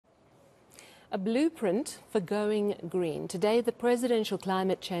A blueprint for going green. Today, the Presidential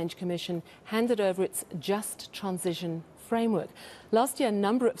Climate Change Commission handed over its Just Transition framework. Last year, a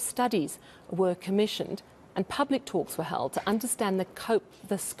number of studies were commissioned and public talks were held to understand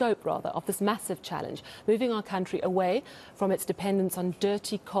the scope of this massive challenge, moving our country away from its dependence on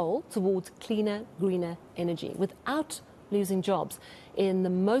dirty coal towards cleaner, greener energy, without losing jobs in the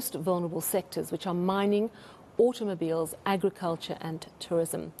most vulnerable sectors, which are mining, automobiles, agriculture and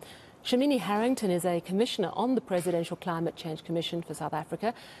tourism. Shamini Harrington is a commissioner on the Presidential Climate Change Commission for South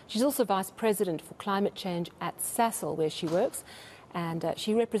Africa. She's also vice president for climate change at SASL, where she works, and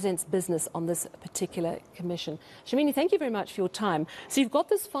she represents business on this particular commission. Shamini, thank you very much for your time. So you've got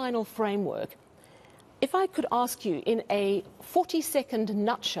this final framework. If I could ask you in a 40-second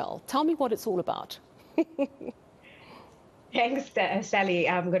nutshell, tell me what it's all about. Thanks, Sally.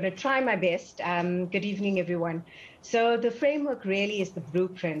 I'm going to try my best. Good evening, everyone. So the framework really is the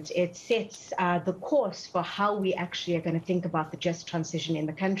blueprint. It sets the course for how we actually are going to think about the just transition in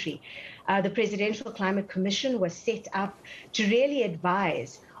the country. The Presidential Climate Commission was set up to really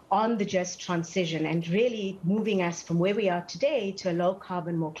advise on the just transition and really moving us from where we are today to a low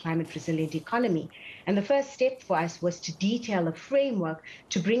carbon, more climate resilient economy. And the first step for us was to detail a framework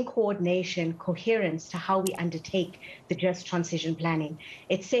to bring coordination, coherence to how we undertake the just transition planning.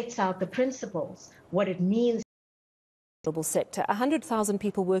 It sets out the principles, what it means. Sector, 100,000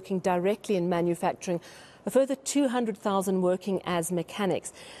 people working directly in manufacturing, a further 200,000 working as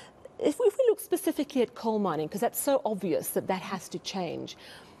mechanics. If we look specifically at coal mining, because that's so obvious that has to change,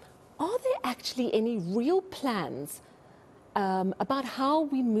 are there actually any real plans about how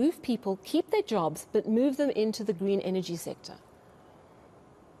we move people, keep their jobs, but move them into the green energy sector?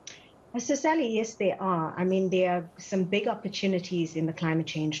 So, Sally, yes, there are. I mean, there are some big opportunities in the climate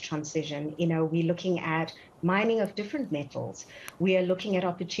change transition. You know, we're looking at mining of different metals. We are looking at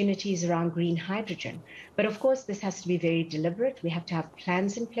opportunities around green hydrogen. But of course, this has to be very deliberate. We have to have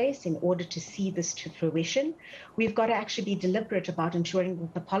plans in place in order to see this to fruition. We've got to actually be deliberate about ensuring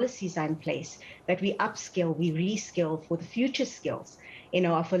that the policies are in place, that we upskill, we reskill for the future skills, you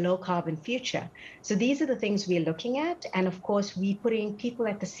know, of a low carbon future. So these are the things we're looking at. And of course, we're putting people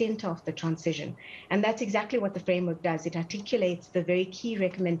at the center of the transition. And that's exactly what the framework does. It articulates the very key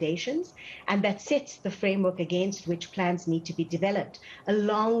recommendations, and that sets the framework against which plans need to be developed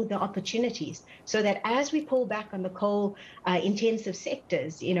along the opportunities, so that as we pull back on the coal intensive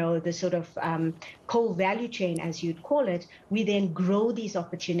sectors, you know, the sort of coal value chain, as you'd call it, we then grow these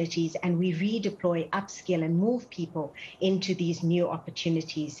opportunities and we redeploy, upskill and move people into these new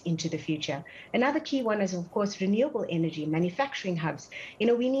opportunities into the future. Another key one is, of course, renewable energy, manufacturing hubs. You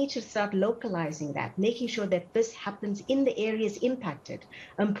know, we need to start localizing that, making sure that this happens in the areas impacted.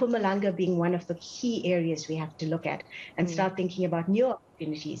 Mpumalanga being one of the key areas we have to look at and start thinking about new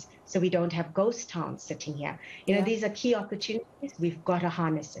opportunities, so we don't have ghost towns sitting here. You know, these are key opportunities. We've got to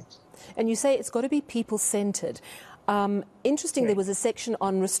harness it. And you say it's got to be people-centered. Interesting, there was a section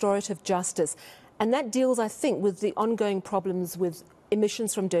on restorative justice, and that deals, I think, with the ongoing problems with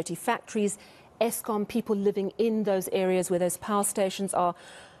emissions from dirty factories, Eskom, people living in those areas where those power stations are.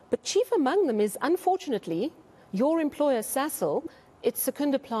 But chief among them is, unfortunately, your employer, SASL. Its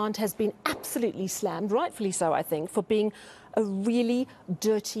Secunda plant has been absolutely slammed, rightfully so, I think, for being a really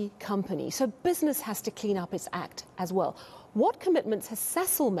dirty company. So business has to clean up its act as well. What commitments has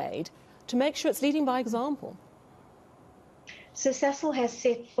SASL made to make sure it's leading by example? So SASL has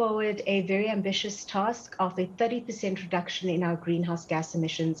set forward a very ambitious task of a 30% reduction in our greenhouse gas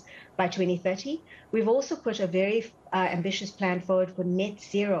emissions by 2030. We've also put a very ambitious plan forward for net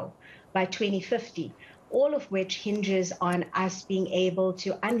zero by 2050. All of which hinges on us being able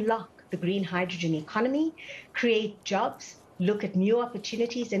to unlock the green hydrogen economy, create jobs, look at new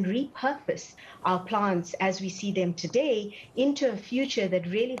opportunities and repurpose our plants as we see them today into a future that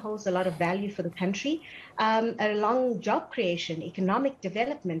really holds a lot of value for the country, along job creation, economic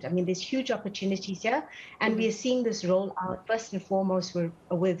development. I mean, there's huge opportunities here, and we are seeing this roll out first and foremost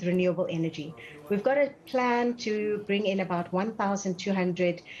with renewable energy. We've got a plan to bring in about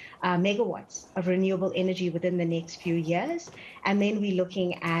 1,200 megawatts of renewable energy within the next few years. And then we're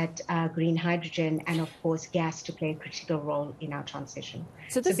looking at green hydrogen and, of course, gas to play a critical role in our transition.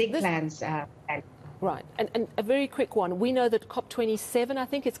 So big plans. Right. And a very quick one. We know that COP27, I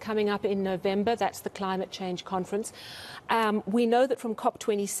think it's coming up in November. That's the climate change conference. We know that from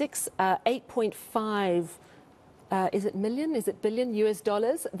COP26, 8.5 is it million? Is it billion US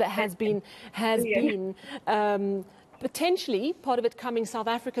dollars that has been potentially part of it coming South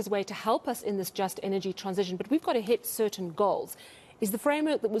Africa's way to help us in this just energy transition. But we've got to hit certain goals. Is the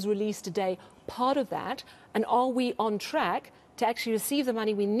framework that was released today part of that? And are we on track to actually receive the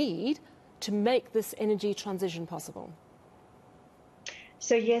money we need to make this energy transition possible?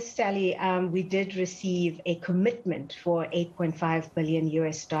 So yes, Sally, we did receive a commitment for 8.5 billion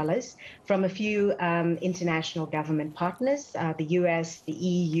US dollars from a few international government partners. The US, the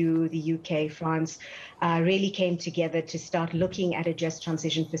EU, the UK, France really came together to start looking at a just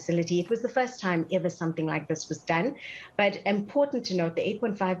transition facility. It was the first time ever something like this was done. But important to note, the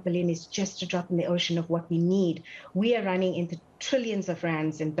 8.5 billion is just a drop in the ocean of what we need. We are running into trillions of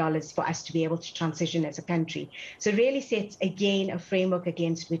rands and dollars for us to be able to transition as a country. So it really sets, again, a framework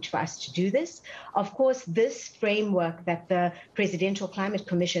against which for us to do this. Of course, this framework that the Presidential Climate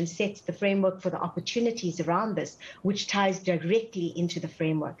Commission sets the framework for the opportunities around this, which ties directly into the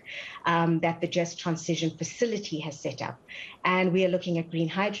framework that the Just Transition Facility has set up. And we are looking at green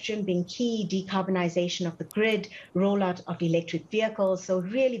hydrogen being key, decarbonization of the grid, rollout of electric vehicles. So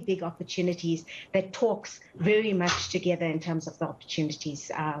really big opportunities that talks very much together in terms of the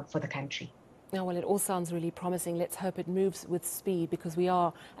opportunities for the country. Now, well, it all sounds really promising. Let's hope it moves with speed, because we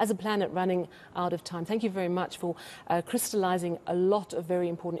are, as a planet, running out of time. Thank you very much for crystallizing a lot of very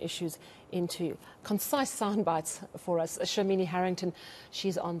important issues into concise sound bites for us. Shamini Harrington,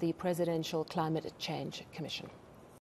 she's on the Presidential Climate Change Commission.